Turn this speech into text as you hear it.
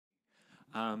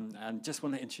And just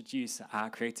want to introduce our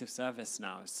creative service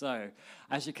now. So,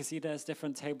 as you can see, there's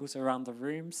different tables around the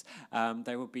rooms.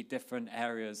 There will be different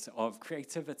areas of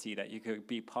creativity that you could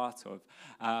be part of.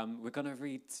 We're going to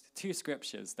read 2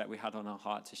 scriptures that we had on our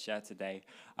heart to share today.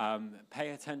 Pay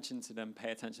attention to them,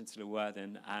 pay attention to the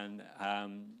wording, and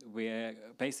we're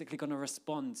basically going to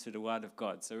respond to the word of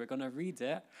God. So we're going to read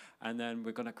it, and then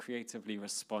we're going to creatively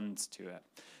respond to it.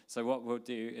 So what we'll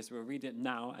do is we'll read it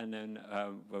now, and then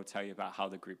we'll tell you about how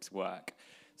the groups work.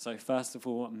 So first of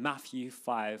all, Matthew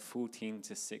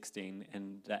 5:14-16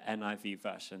 in the NIV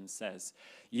version says,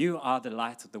 "You are the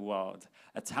light of the world.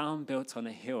 A town built on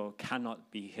a hill cannot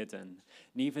be hidden.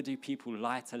 Neither do people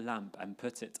light a lamp and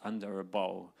put it under a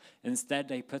bowl. Instead,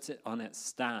 they put it on its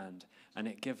stand, and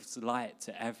it gives light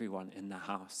to everyone in the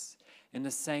house. In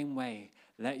the same way,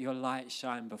 let your light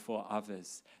shine before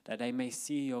others, that they may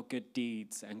see your good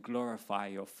deeds and glorify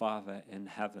your Father in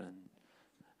heaven."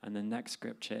 And the next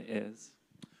scripture is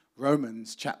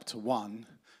Romans chapter 1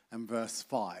 and verse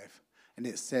 5. And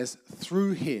it says,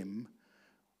 "Through him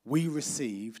we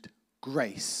received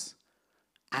grace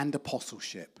and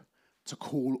apostleship to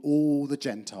call all the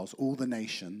Gentiles, all the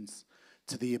nations,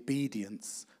 to the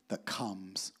obedience that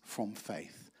comes from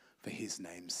faith for his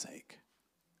name's sake."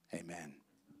 Amen.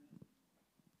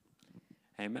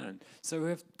 Amen. So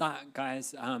with that,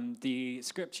 guys, the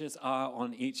scriptures are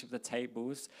on each of the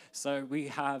tables. So we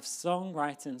have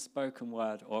songwriting, spoken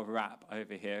word, or rap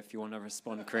over here, if you want to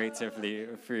respond creatively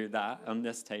through that on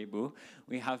this table.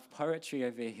 We have poetry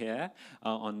over here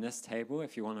on this table,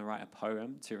 if you want to write a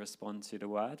poem to respond to the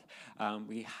word.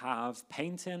 We have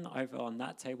painting over on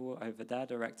that table over there,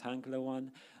 the rectangular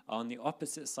one. On the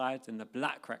opposite side, in the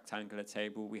black rectangular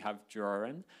table, we have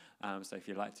drawing. So if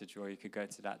you like to draw, you could go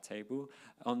to that table.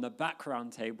 On the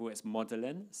background table, it's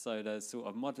modeling. So there's sort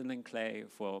of modeling clay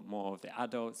for more of the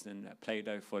adults and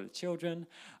Play-Doh for the children.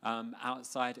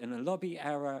 Outside in the lobby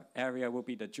area will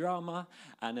be the drama.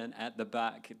 And then at the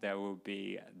back, there will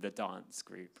be the dance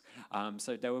group.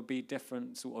 So there will be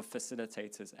different sort of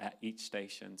facilitators at each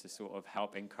station to sort of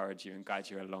help encourage you and guide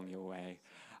you along your way.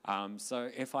 So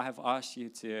if I have asked you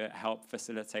to help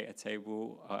facilitate a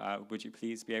table, would you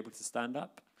please be able to stand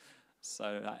up?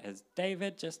 So that is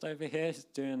David just over here who's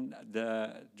doing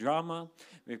the drama.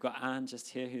 We've got Anne just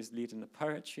here who's leading the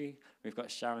poetry. We've got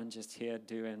Sharon just here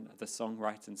doing the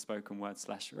songwriting, spoken word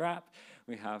 / rap.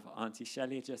 We have Auntie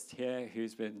Shelley just here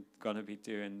who's been going to be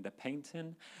doing the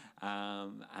painting.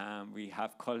 And we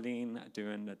have Colleen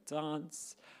doing the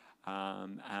dance.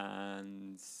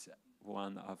 And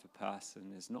one other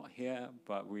person is not here,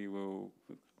 but we will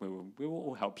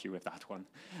all help you with that one.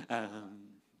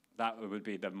 That would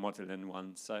be the modeling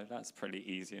one, so that's pretty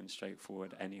easy and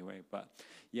straightforward anyway. But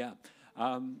yeah,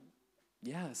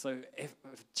 so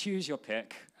choose your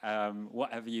pick,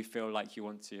 whatever you feel like you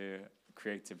want to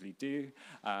creatively do.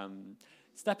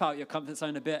 Step out your comfort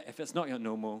zone a bit. If it's not your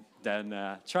normal, then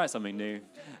try something new.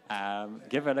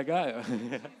 Give it a go.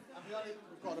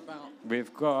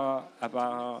 We've got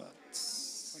about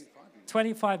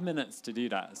 25 minutes to do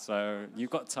that, so you've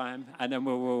got time, and then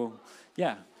we'll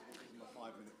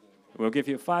give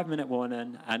you a 5-minute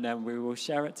warning, and then we will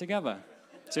share it together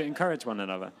to encourage one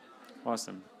another.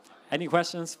 Awesome. Any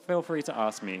questions? Feel free to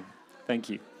ask me. Thank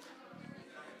you.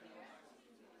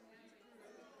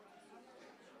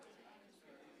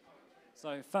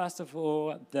 So first of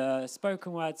all, the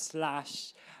spoken word /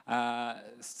 song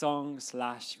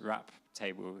 / rap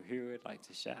table. Who would like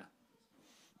to share?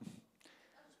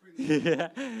 Yeah.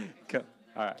 Cool.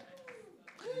 All right.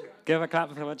 Give a clap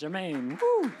for Jermaine.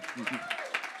 Woo!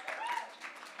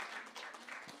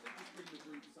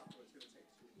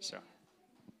 Sure.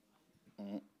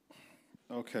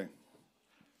 Okay.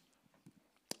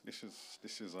 This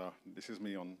is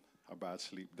me on a bad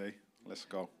sleep day. Let's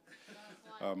go.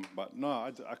 But no,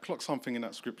 I clocked something in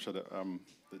that scripture that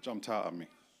jumped out at me,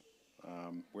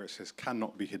 where it says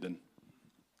 "cannot be hidden."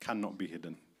 Cannot be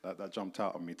hidden. That jumped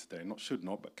out at me today. Not should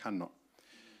not, but cannot.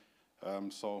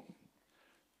 So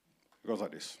it goes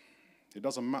like this. It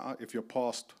doesn't matter if your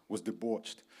past was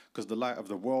debauched, because the light of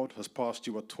the world has passed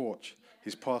you a torch.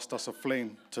 He's passed us a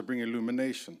flame to bring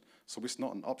illumination. So it's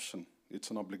not an option,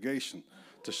 it's an obligation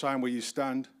to shine where you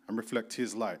stand and reflect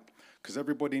his light. Because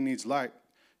everybody needs light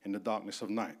in the darkness of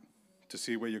night, to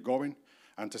see where you're going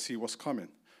and to see what's coming,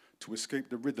 to escape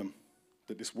the rhythm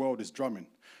that this world is drumming.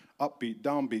 Upbeat,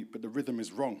 downbeat, but the rhythm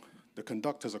is wrong. The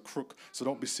conductor's a crook, so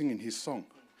don't be singing his song.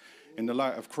 In the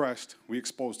light of Christ, we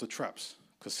expose the traps,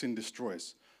 because sin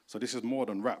destroys. So this is more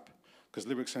than rap, because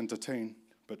lyrics entertain,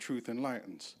 but truth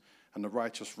enlightens, and the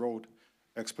righteous road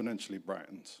exponentially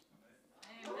brightens.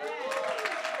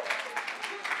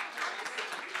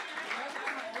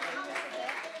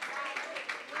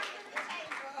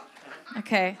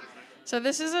 Okay, so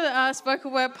this is a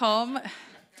spoken word poem.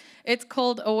 It's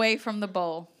called Away from the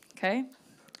Bowl, okay?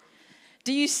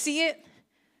 Do you see it?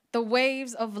 The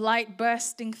waves of light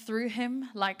bursting through him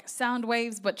like sound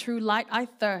waves, but true light. I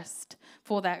thirst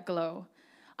for that glow.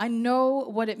 I know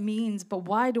what it means, but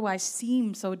why do I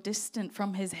seem so distant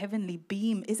from his heavenly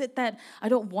beam? Is it that I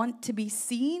don't want to be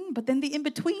seen, but then the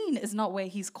in-between is not where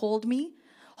he's called me?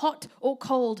 Hot or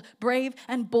cold, brave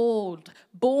and bold,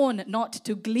 born not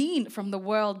to glean from the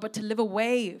world, but to live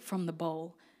away from the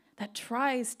bowl that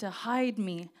tries to hide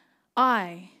me.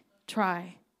 I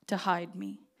try to hide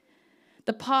me.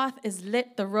 The path is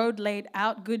lit, the road laid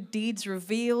out, good deeds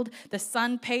revealed. The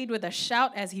sun paid with a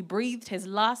shout as he breathed his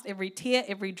last. Every tear,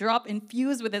 every drop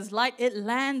infused with his light. It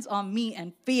lands on me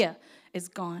and fear is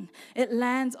gone. It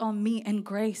lands on me and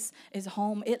grace is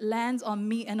home. It lands on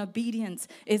me and obedience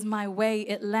is my way.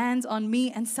 It lands on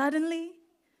me and suddenly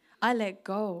I let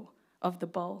go of the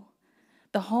bowl.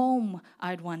 The home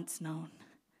I'd once known.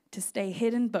 To stay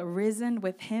hidden but risen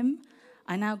with him,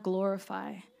 I now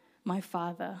glorify my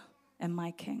Father and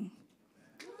my King.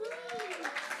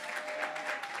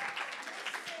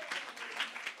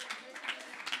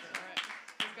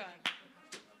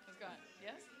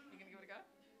 Yes? You gonna give it a go?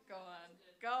 Go on.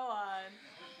 Go on.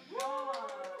 Go on.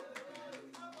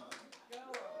 Go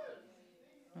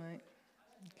on. Right.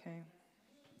 Okay.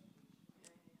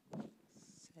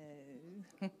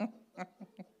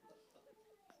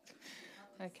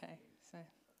 Okay. So,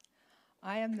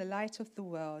 I am the light of the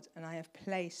world, and I have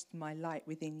placed my light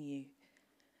within you,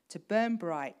 to burn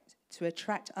bright, to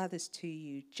attract others to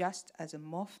you, just as a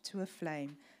moth to a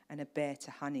flame and a bear to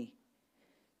honey.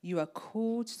 You are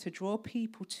called to draw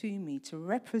people to me, to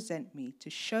represent me, to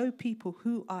show people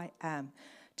who I am,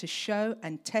 to show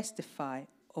and testify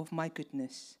of my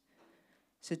goodness.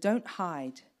 So don't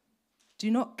hide.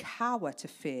 Do not cower to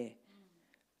fear.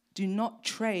 Do not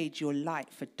trade your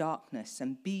light for darkness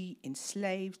and be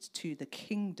enslaved to the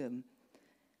kingdom,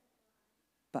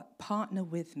 but partner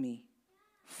with me,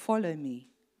 follow me,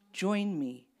 join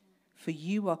me, for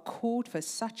you are called for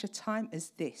such a time as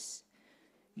this.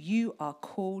 You are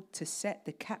called to set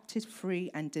the captives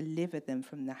free and deliver them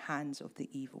from the hands of the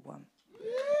evil one.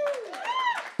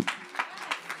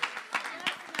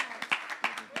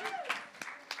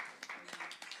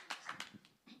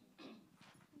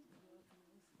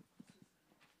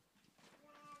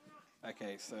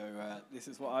 Okay, so this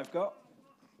is what I've got.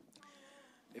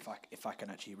 If I can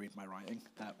actually read my writing,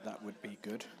 that would be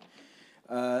good.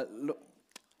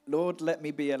 Lord, let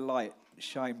me be a light,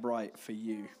 shine bright for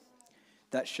you,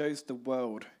 that shows the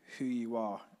world who you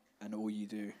are and all you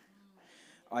do.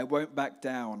 I won't back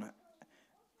down,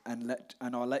 and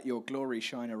I'll let your glory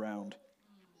shine around,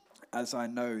 as I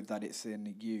know that it's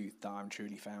in you that I'm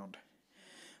truly found.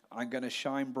 I'm going to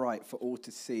shine bright for all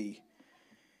to see,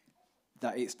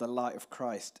 that it's the light of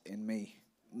Christ in me.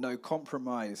 No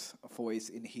compromise, for it's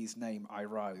in his name I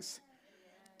rise,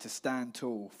 to stand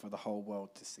tall for the whole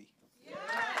world to see.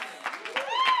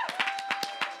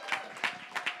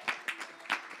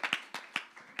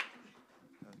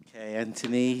 Okay,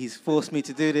 Anthony, he's forced me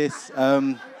to do this.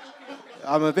 I'm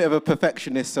a bit of a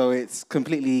perfectionist, so it's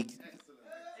completely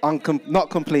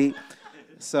not complete.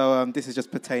 So this is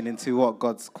just pertaining to what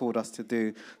God's called us to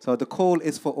do. So the call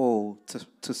is for all,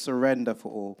 to surrender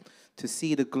for all, to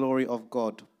see the glory of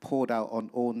God poured out on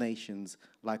all nations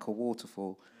like a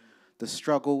waterfall. The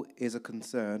struggle is a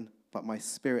concern, but my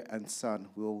spirit and son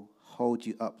will hold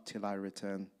you up till I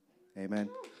return. Amen.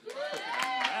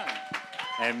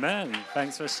 Amen.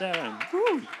 Thanks for sharing.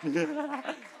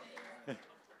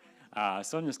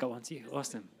 Sonia's got one to you.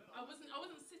 Awesome. I wasn't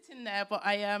sitting there, but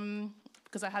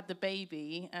because I had the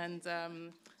baby and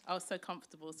I was so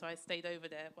comfortable, so I stayed over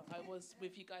there. But I was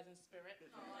with you guys in spirit.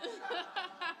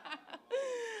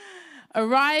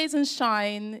 Arise and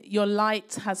shine, your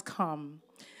light has come.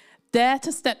 Dare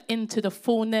to step into the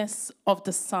fullness of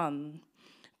the sun.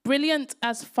 Brilliant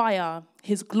as fire,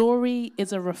 his glory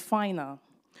is a refiner.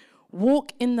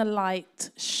 Walk in the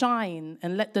light, shine,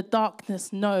 and let the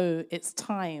darkness know it's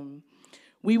time.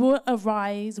 We will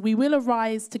arise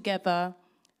together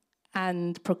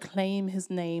and proclaim his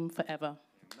name forever.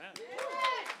 Amen.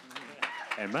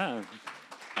 Amen.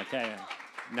 Okay,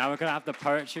 now we're going to have the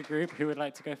poetry group. Who would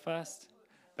like to go first?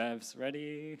 Bev's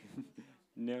ready.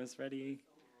 Neil's ready.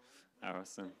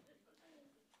 Awesome.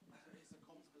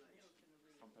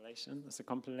 Compilation? It's a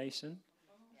compilation?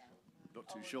 Not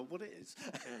too sure what it is.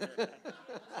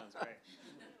 Sounds great.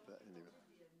 But anyway.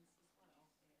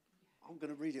 I'm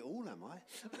going to read it all, am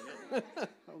I?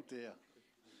 Oh, dear.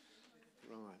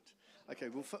 Right. Okay,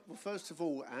 well, first of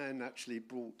all, Anne actually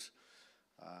brought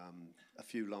a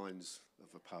few lines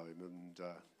of a poem, and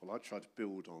well, I tried to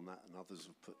build on that, and others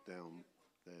have put down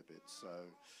their bits. So,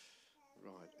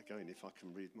 right, again, if I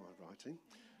can read my writing.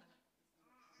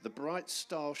 The bright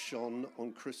star shone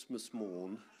on Christmas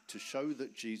morn to show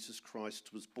that Jesus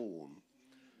Christ was born.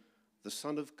 The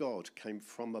Son of God came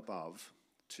from above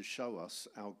to show us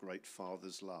our great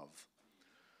Father's love.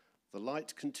 The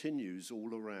light continues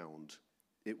all around.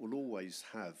 It will always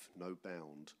have no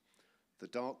bound. The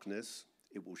darkness,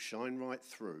 it will shine right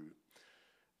through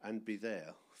and be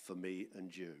there for me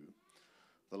and you.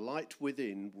 The light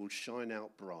within will shine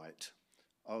out bright.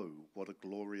 Oh, what a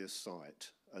glorious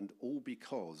sight. And all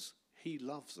because he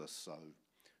loves us so,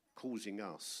 causing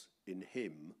us in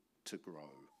him to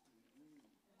grow.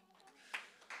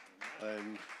 Right,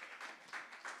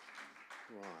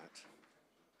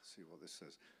 let's see what this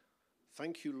says.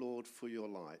 Thank you, Lord, for your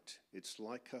light. It's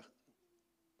like a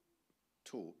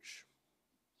torch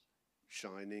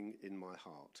shining in my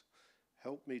heart.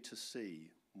 Help me to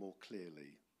see more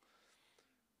clearly.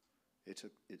 It's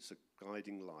a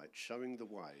guiding light, showing the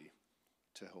way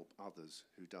to help others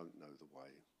who don't know the way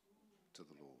to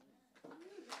the Lord.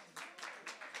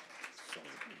 Sorry.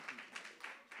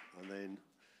 And then,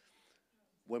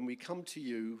 when we come to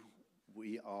you,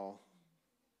 we are,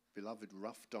 beloved,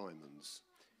 rough diamonds.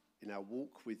 In our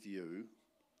walk with you,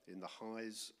 in the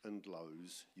highs and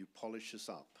lows, you polish us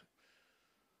up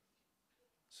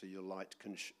so your light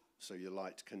can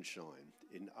shine.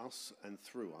 In us and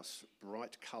through us,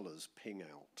 bright colours ping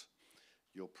out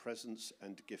your presence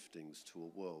and giftings to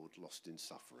a world lost in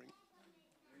suffering.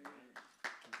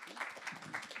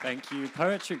 Thank you,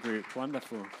 poetry group.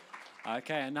 Wonderful.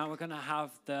 Okay, and now we're going to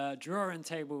have the drawing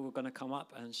table. We're going to come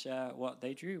up and share what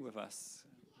they drew with us.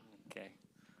 Okay.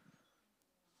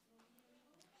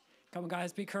 Come on,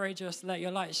 guys, be courageous. Let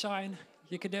your light shine.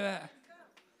 You can do it.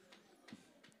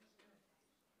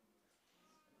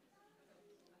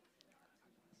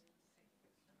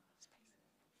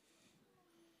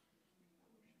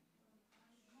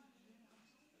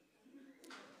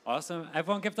 Awesome.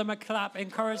 Everyone give them a clap.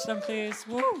 Encourage them, please.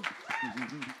 Woo!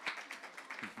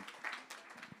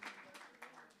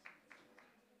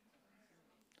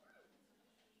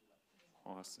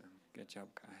 Awesome. Good job,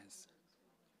 guys.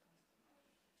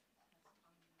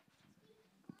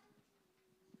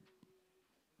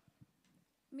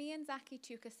 Me and Zaki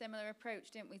took a similar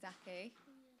approach, didn't we, Zaki?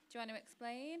 Do you want to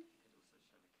explain?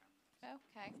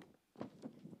 Okay. Do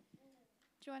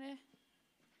you want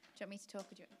me to talk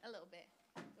a little bit?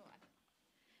 Go on.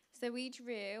 So we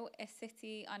drew a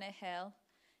city on a hill,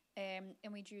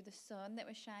 and we drew the sun that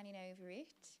was shining over it,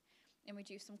 and we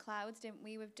drew some clouds, didn't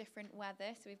we, with different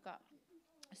weather. So we've got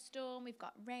a storm, we've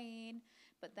got rain,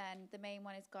 but then the main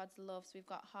one is God's love. So we've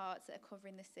got hearts that are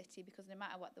covering the city, because no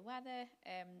matter what the weather,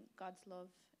 God's love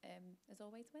is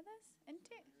always with us, isn't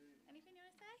it? Anything you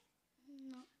want to say?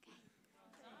 No.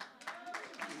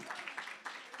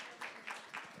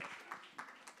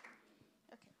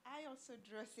 Okay, I also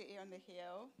drew a city on the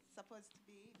hill, supposed to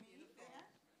be me there,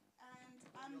 and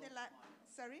I'm the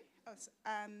sorry. Oh,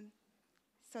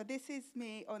 so this is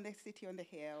me on the city on the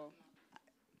hill.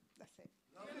 That's it.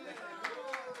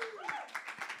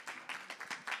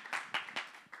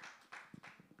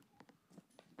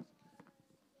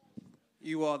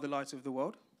 You are the light of the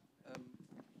world.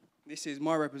 This is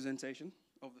my representation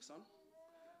of the sun,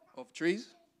 of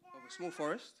trees, of a small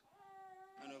forest,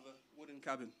 and of a wooden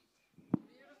cabin.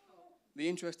 The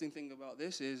interesting thing about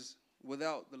this is,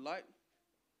 without the light,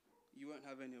 you won't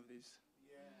have any of these.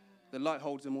 The light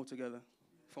holds them all together,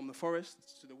 from the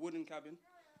forest to the wooden cabin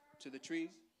to the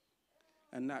trees,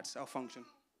 and that's our function.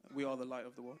 We are the light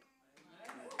of the world.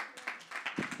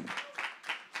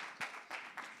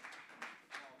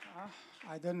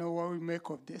 I don't know what we make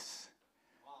of this.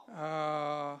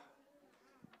 Life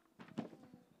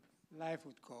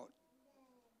with God.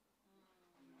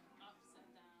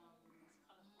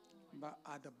 But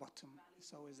at the bottom,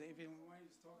 it's always, even when you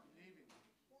start leaving,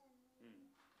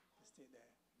 it's still there.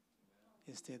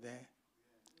 It's still there.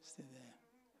 It's still there.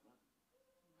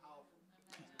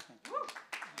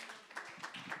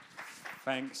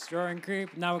 Thanks, drawing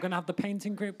group. Now we're going to have the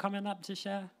painting group coming up to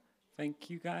share. Thank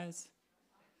you, guys.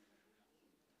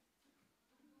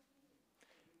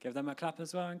 Give them a clap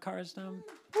as well, encourage them.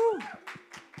 Woo!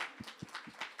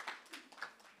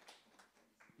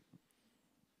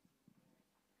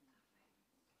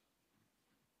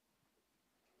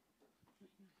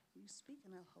 You speak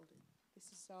and I'll hold it.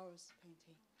 This is Sarah's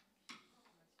painting.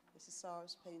 This is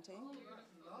Sarah's painting.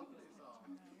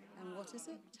 And what is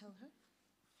it? Tell her.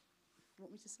 You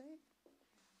want me to say it?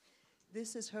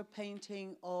 This is her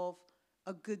painting of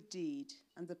a good deed,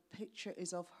 and the picture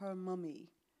is of her mummy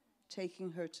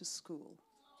taking her to school.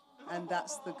 And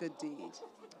that's the good deed.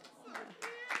 Yeah.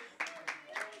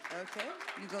 Okay,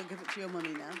 you go give it to your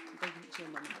mummy now. Go give it to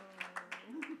your mummy.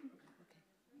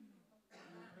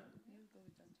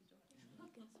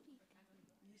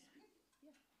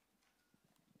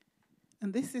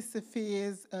 And this is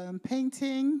Sophia's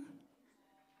painting.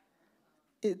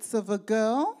 It's of a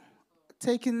girl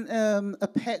taking a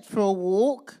pet for a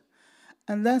walk.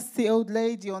 And that's the old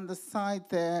lady on the side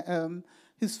there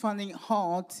who's finding it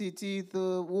hard to do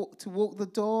to walk the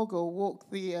dog or walk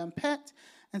the pet.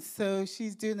 And so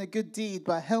she's doing a good deed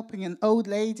by helping an old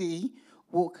lady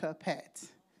walk her pet.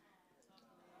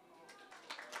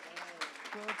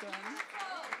 Well done.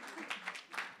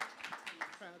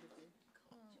 Proud of you.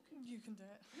 You can do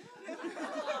it.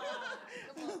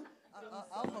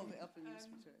 I'll hold it up and you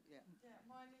speak to it. Yeah.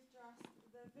 Mine is just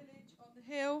the village on the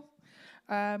hill,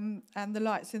 and the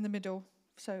lights in the middle,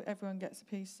 so everyone gets a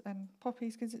piece, and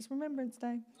poppies because it's Remembrance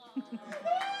Day.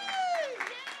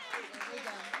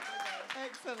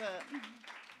 Excellent.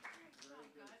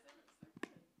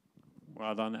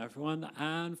 Well done, everyone.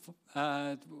 And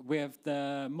with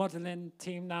the modelling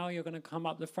team now, you're going to come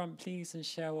up the front, please, and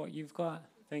share what you've got.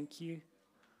 Thank you.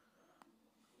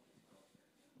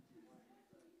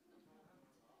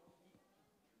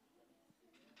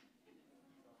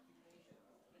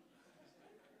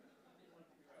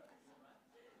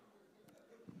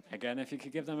 Again, if you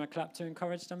could give them a clap to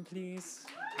encourage them, please.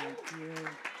 Thank you.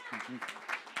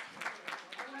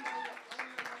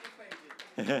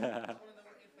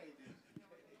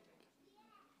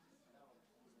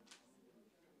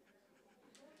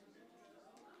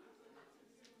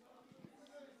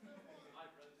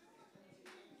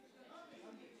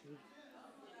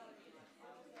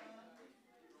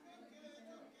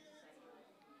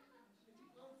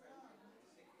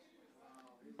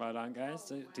 Well done,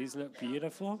 guys. These look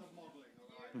beautiful.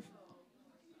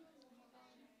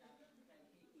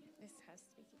 This has to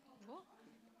be. What?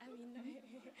 I mean, no,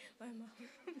 my mum.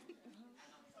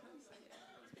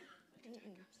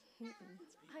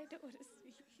 I don't want to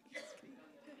speak.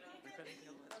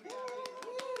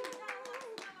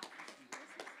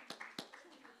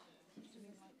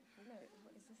 No,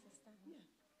 what is this, a stand?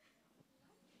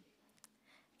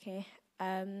 Okay,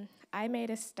 I made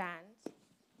a stand.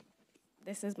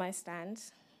 This is my stand.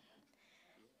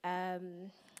 I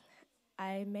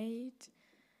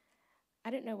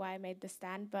don't know why I made the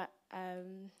stand, but I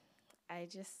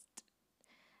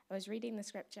was reading the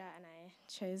scripture and I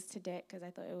chose to do it because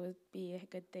I thought it would be a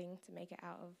good thing to make it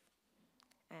out of,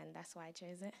 and that's why I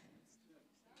chose it.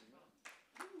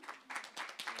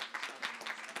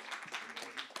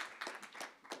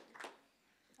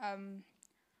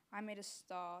 I made a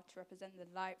star to represent the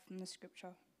light from the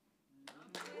scripture.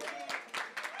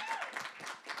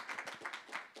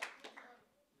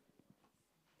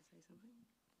 Say something.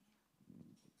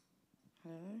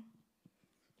 Hello?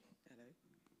 Hello?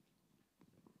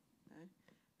 No?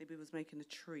 Libby was making a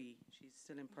tree. She's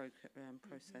still in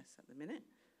process at the minute.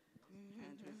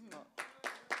 And we've got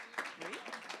three. Do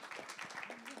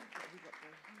you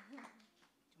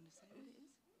want to say what it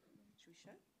is? Should we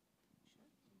show?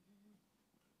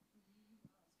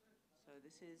 So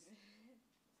this is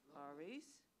Ari's.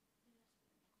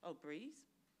 Oh, Breeze.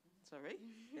 Sorry,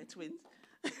 they're twins.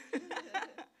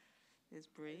 There's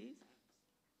Breeze.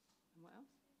 And what else?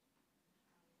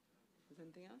 Is there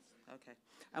anything else? Okay.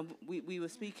 And we were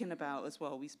speaking about as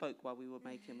well, we spoke while we were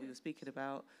making, we were speaking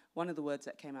about, one of the words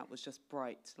that came out was just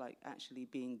bright, like actually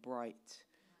being bright.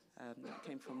 That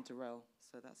came from Darrell,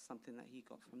 so that's something that he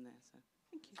got from there. So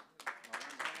thank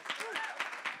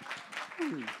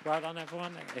you. Well done,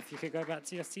 everyone. If you could go back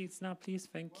to your seats now, please.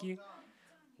 Thank you.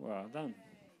 Well done.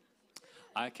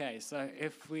 Okay, so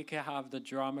if we could have the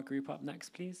drama group up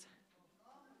next, please.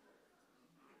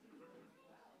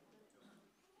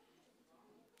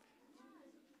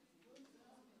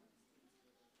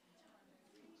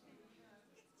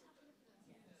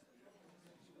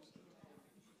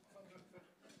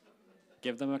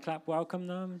 Give them a clap, welcome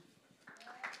them.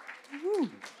 Woo.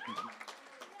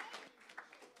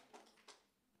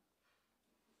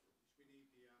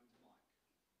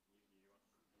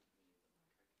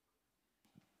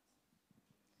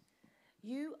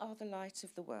 You are the light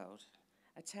of the world.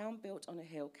 A town built on a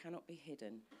hill cannot be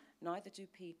hidden, neither do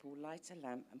people light a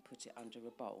lamp and put it under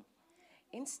a bowl.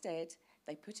 Instead,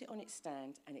 they put it on its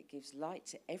stand and it gives light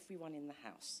to everyone in the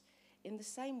house. In the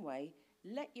same way,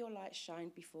 let your light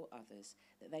shine before others,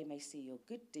 that they may see your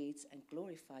good deeds and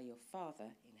glorify your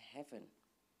Father in heaven.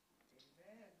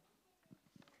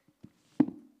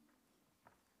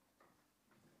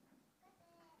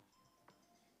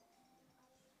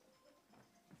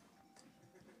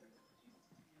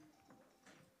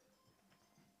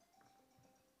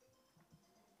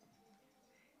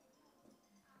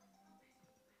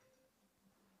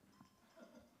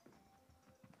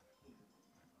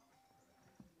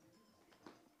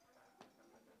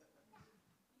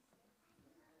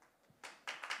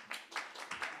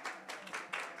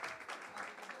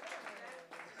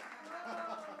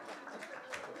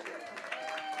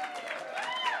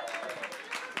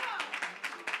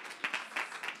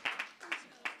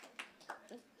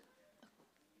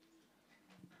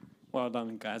 Well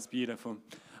done, guys. Beautiful.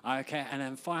 Okay, and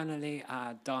then finally,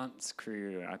 our dance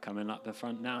crew are coming up the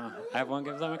front now. Everyone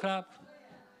give them a clap.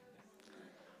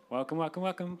 Welcome, welcome,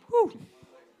 welcome. Woo.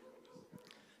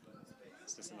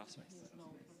 Is this enough space?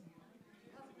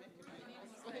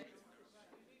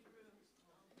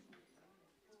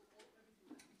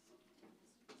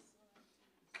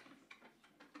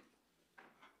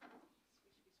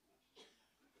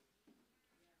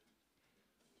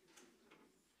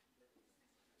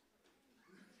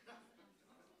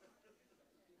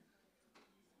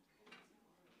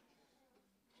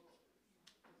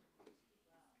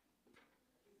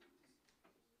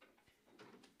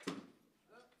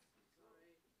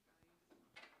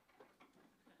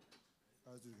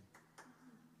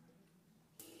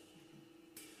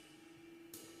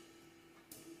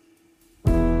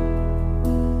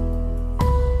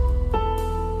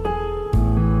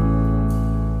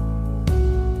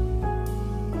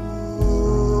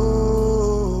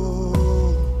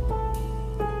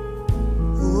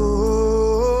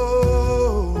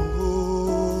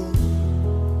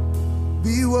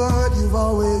 Be what you've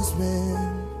always been,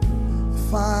 the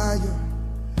fire,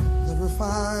 the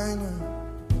refiner.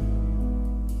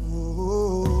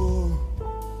 Oh,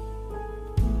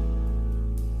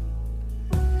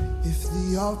 if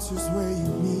the altar's where you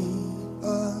meet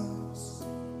us,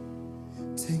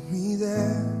 take me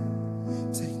there,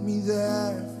 take me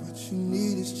there. If what you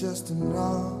need is just an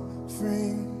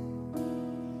offering,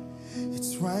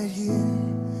 it's right here.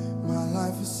 My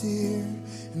life is here,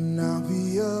 and I'll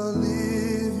be a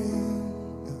living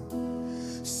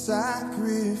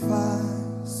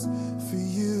sacrifice for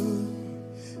you.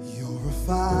 You're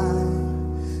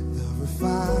refined, the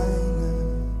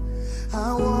refiner.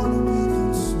 I wanna be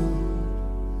consumed,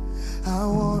 I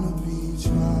wanna be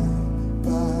tried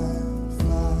by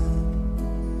fire.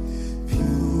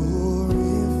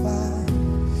 Purified,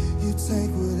 you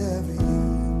take whatever you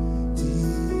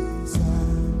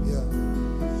desire. Yeah.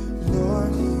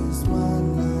 Lord, here's my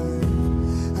life.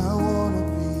 I wanna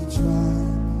be tried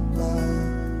by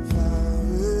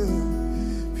fire.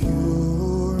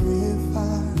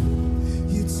 Purified,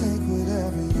 you take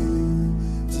whatever you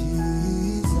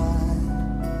desire.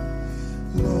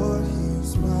 Lord,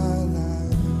 here's my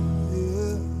life.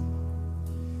 Yeah.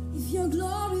 If your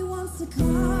glory wants to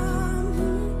come,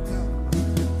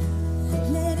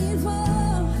 let it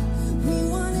fall. We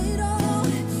want it all.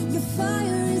 Your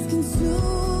fire is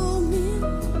consuming.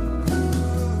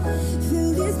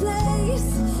 Fill this place,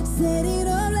 set it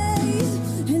ablaze,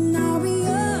 and I'll be a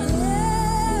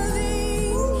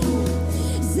living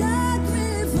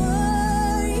sacrifice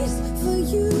for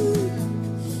you.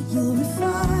 You're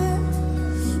refined,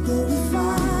 the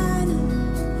refiner.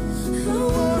 I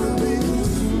wanna be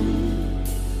consumed,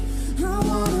 I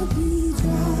wanna be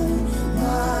tried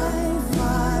by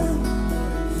fire.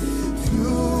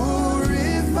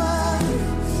 Purified,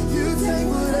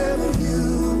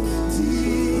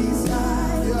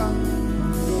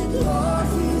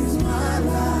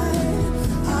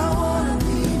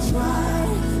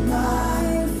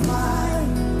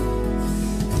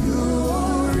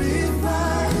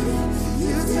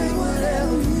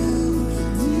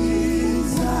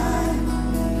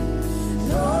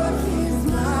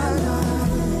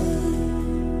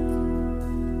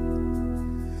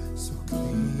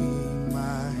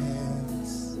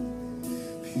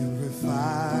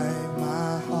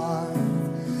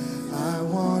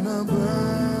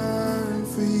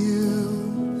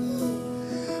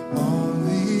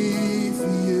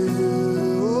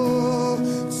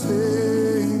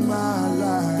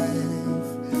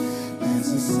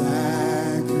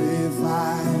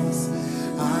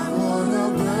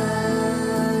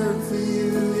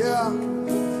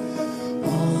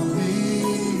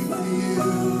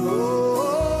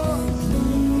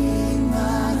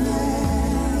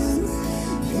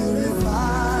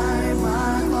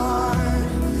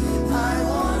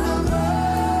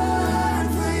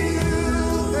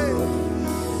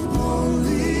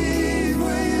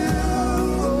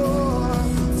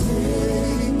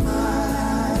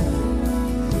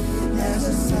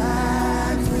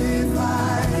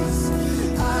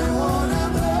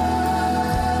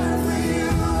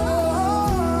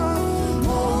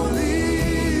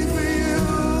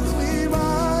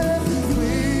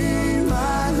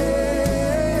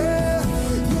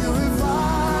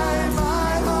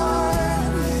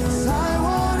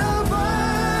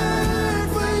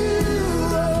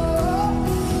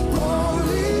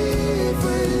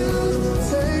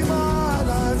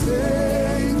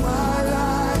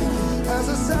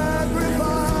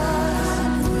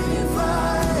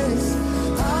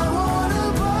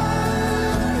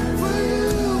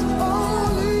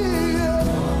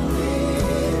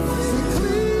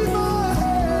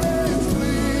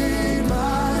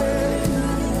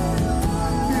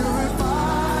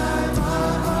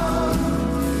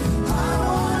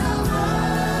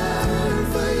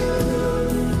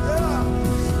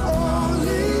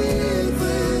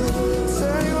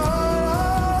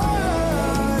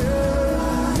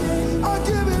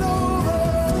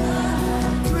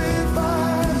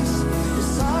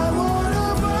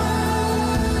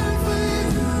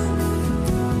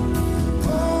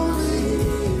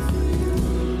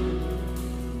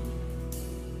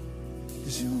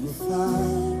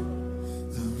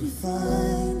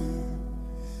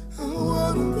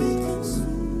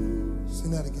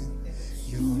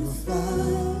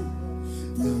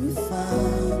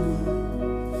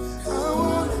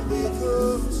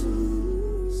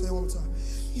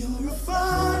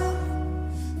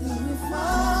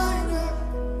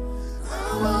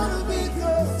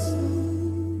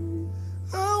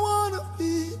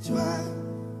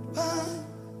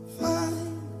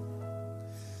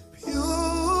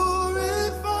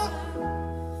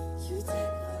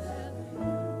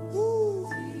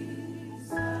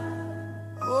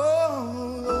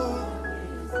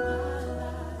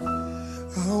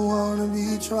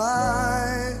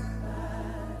 try.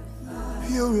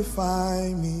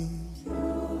 Purify me.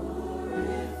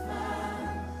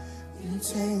 And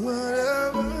take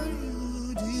whatever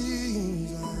you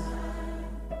desire.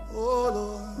 Oh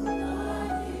Lord.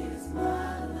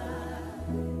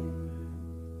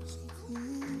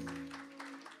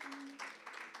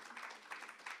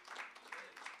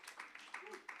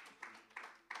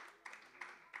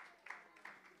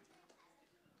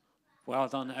 Well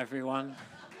done, everyone.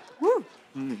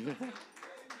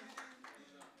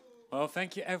 Well,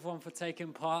 thank you, everyone, for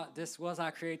taking part. This was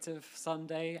our Creative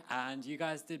Sunday, and you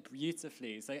guys did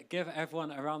beautifully. So give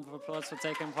everyone a round of applause for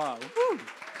taking part. Woo!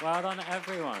 Well done,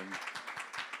 everyone.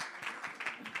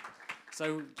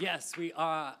 So, yes, we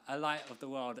are a light of the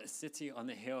world, a city on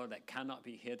a hill that cannot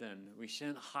be hidden. We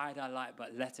shouldn't hide our light,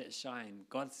 but let it shine.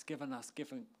 God's given us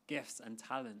different gifts and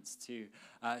talents to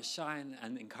shine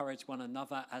and encourage one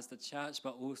another as the church,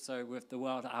 but also with the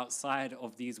world outside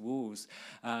of these walls.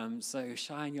 So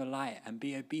shine your light and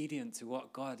be obedient to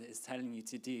what God is telling you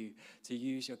to do, to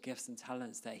use your gifts and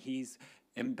talents that He's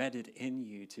embedded in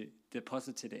you, to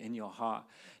deposited it in your heart.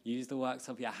 Use the works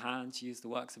of your hands, use the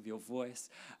works of your voice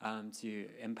to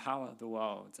empower the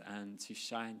world and to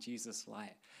shine Jesus'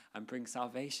 light and bring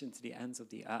salvation to the ends of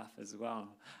the earth as well.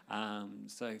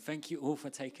 So thank you all for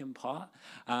taking part.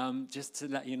 Just to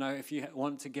let you know, if you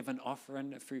want to give an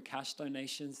offering through cash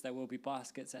donations, there will be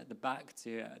baskets at the back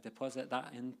to deposit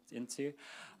that into.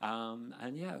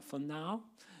 And yeah, for now,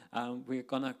 we're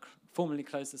going to formally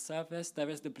close the service. There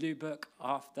is the blue book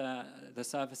after the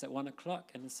service at 1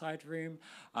 o'clock in the side room.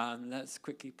 Let's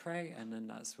quickly pray, and then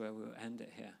that's where we'll end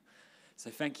it here. So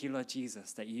thank you, Lord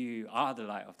Jesus, that you are the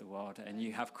light of the world and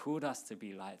you have called us to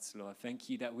be lights, Lord.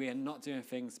 Thank you that we are not doing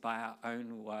things by our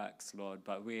own works, Lord,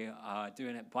 but we are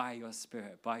doing it by your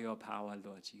Spirit, by your power,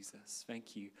 Lord Jesus.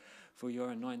 Thank you for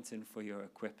your anointing, for your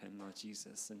equipping, Lord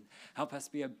Jesus. And help us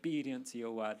be obedient to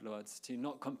your word, Lord, to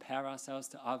not compare ourselves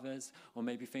to others or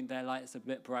maybe think their light is a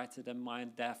bit brighter than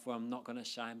mine, therefore I'm not going to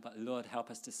shine. But Lord, help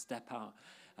us to step out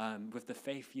with the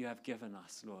faith you have given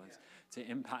us, Lord, to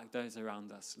impact those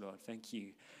around us, Lord. Thank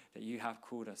you that you have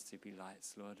called us to be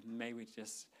lights, Lord. May we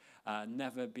just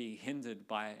never be hindered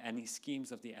by any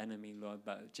schemes of the enemy, Lord,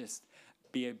 but just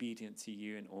be obedient to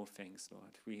you in all things,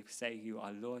 Lord. We say you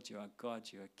are Lord, you are God,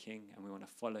 you are King, and we want to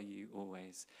follow you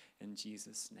always. In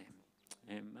Jesus' name,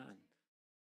 amen.